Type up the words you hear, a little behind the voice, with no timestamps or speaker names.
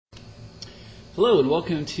Hello and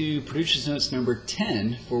welcome to Producer's Notes number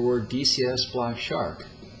 10 for DCS Black Shark.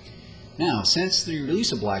 Now, since the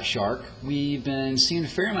release of Black Shark, we've been seeing a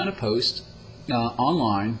fair amount of posts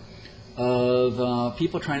online of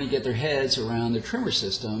people trying to get their heads around the trimmer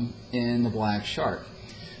system in the Black Shark.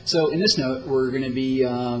 So in this note, we're going to be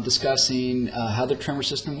discussing how the trimmer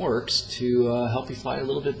system works to help you fly a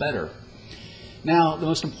little bit better. Now, the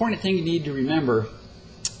most important thing you need to remember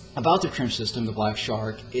about the trim system, the Black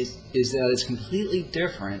Shark, is that it's completely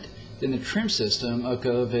different than the trim system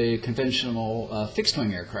of a conventional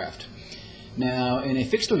fixed-wing aircraft. Now, in a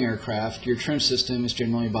fixed-wing aircraft, your trim system is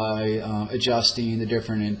generally by adjusting the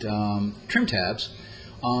different trim tabs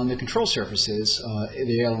on the control surfaces,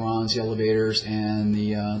 the ailerons, the elevators, and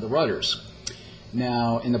the rudders.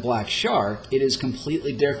 Now, in the Black Shark, it is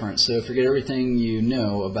completely different, so forget everything you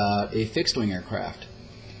know about a fixed-wing aircraft.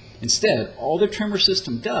 Instead, all the trimmer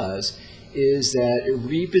system does is that it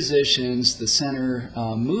repositions the center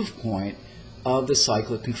move point of the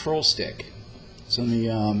cyclic control stick. So let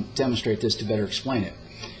me demonstrate this to better explain it.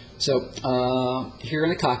 So here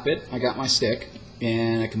in the cockpit, I got my stick,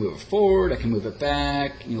 and I can move it forward, I can move it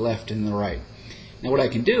back, and left and the right. Now what I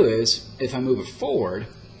can do is, if I move it forward,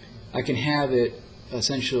 I can have it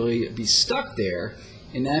essentially be stuck there,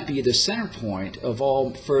 and that be the center point of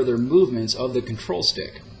all further movements of the control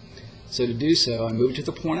stick. So to do so, I move to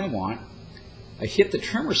the point I want, I hit the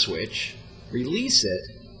trimmer switch, release it,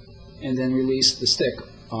 and then release the stick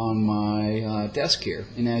on my desk here.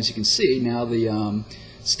 And as you can see, now the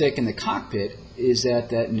stick in the cockpit is at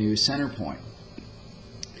that new center point.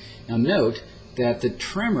 Now note that the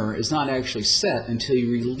trimmer is not actually set until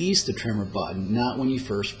you release the trimmer button, not when you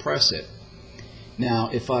first press it. Now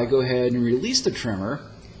if I go ahead and release the trimmer,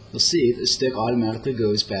 you'll see the stick automatically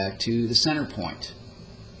goes back to the center point.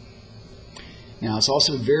 Now, it's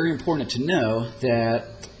also very important to know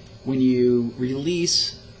that when you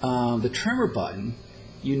release the trimmer button,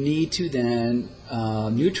 you need to then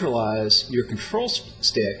neutralize your control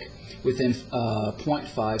stick within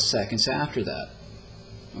 0.5 seconds after that.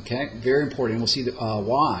 Okay, very important. We'll see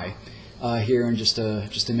why here in just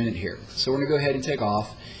a minute here. So we're going to go ahead and take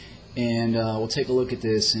off, and we'll take a look at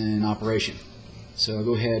this in operation. So I'll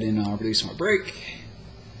go ahead and release my brake.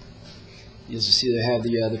 As you see, they have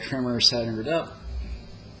the trimmer centered up.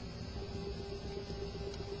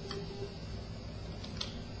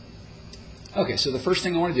 Okay, so the first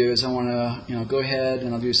thing I want to do is I want to go ahead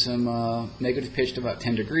and I'll do some negative pitch to about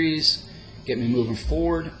 10 degrees, get me moving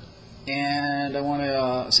forward, and I want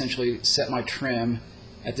to essentially set my trim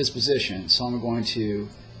at this position. So I'm going to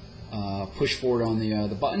push forward on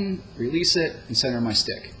the button, release it, and center my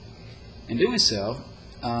stick. In doing so,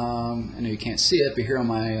 I know you can't see it, but here on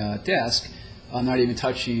my desk, I'm not even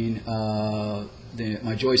touching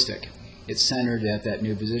my joystick. It's centered at that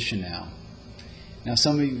new position now. Now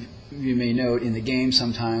some of you may note in the game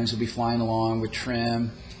sometimes you'll be flying along with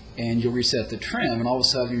trim and you'll reset the trim and all of a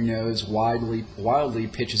sudden your nose wildly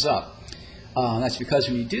pitches up. That's because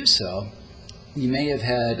when you do so, you may have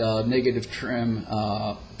had negative trim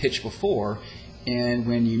pitch before, and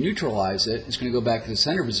when you neutralize it, it's going to go back to the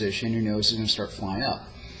center position, your nose is going to start flying up.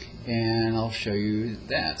 And I'll show you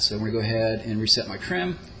that. So I'm going to go ahead and reset my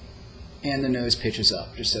trim, and the nose pitches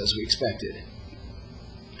up, just as we expected.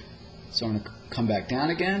 So I'm going to come back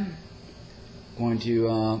down again. I'm going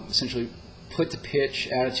to essentially put the pitch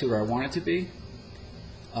attitude where I want it to be,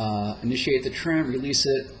 initiate the trim, release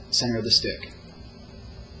it, center of the stick.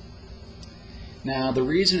 Now the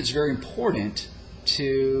reason it's very important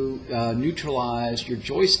to neutralize your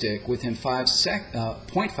joystick within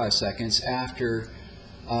 0.5 seconds after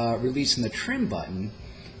releasing the trim button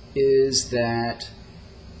is that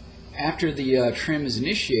after the trim is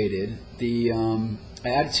initiated, the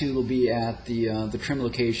attitude will be at the trim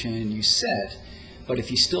location you set, but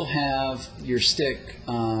if you still have your stick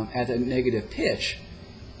at a negative pitch,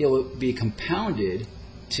 it will be compounded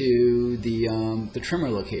to the trimmer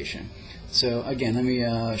location. So again, let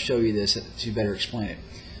me show you this to better explain it.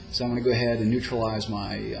 So I'm going to go ahead and neutralize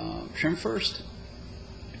my trim first.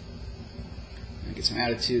 Get some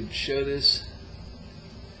attitude to show this.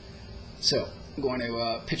 So I'm going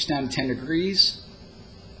to pitch down to 10 degrees,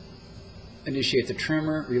 initiate the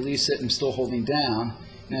trimmer, release it, and I'm still holding down.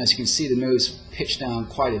 Now as you can see, the nose pitched down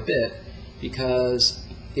quite a bit because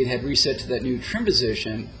it had reset to that new trim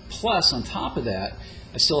position, plus on top of that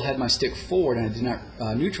I still had my stick forward and I did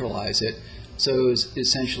not neutralize it, so it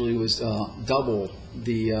essentially was double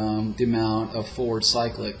the amount of forward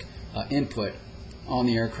cyclic input on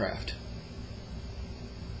the aircraft.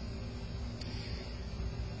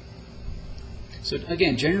 So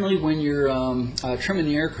again, generally when you're trimming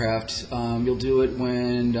the aircraft, you'll do it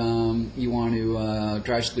when you want to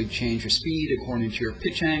drastically change your speed according to your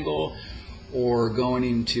pitch angle, or going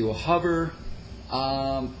into a hover.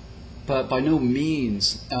 But by no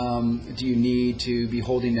means do you need to be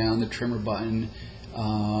holding down the trimmer button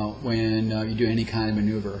when you do any kind of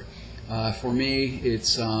maneuver. For me,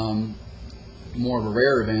 it's more of a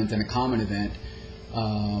rare event than a common event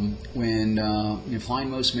when you're flying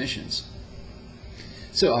most missions.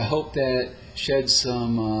 So I hope that sheds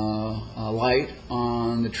some light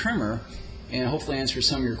on the trimmer and hopefully answers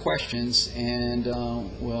some of your questions, and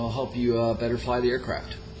will help you better fly the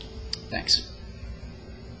aircraft. Thanks.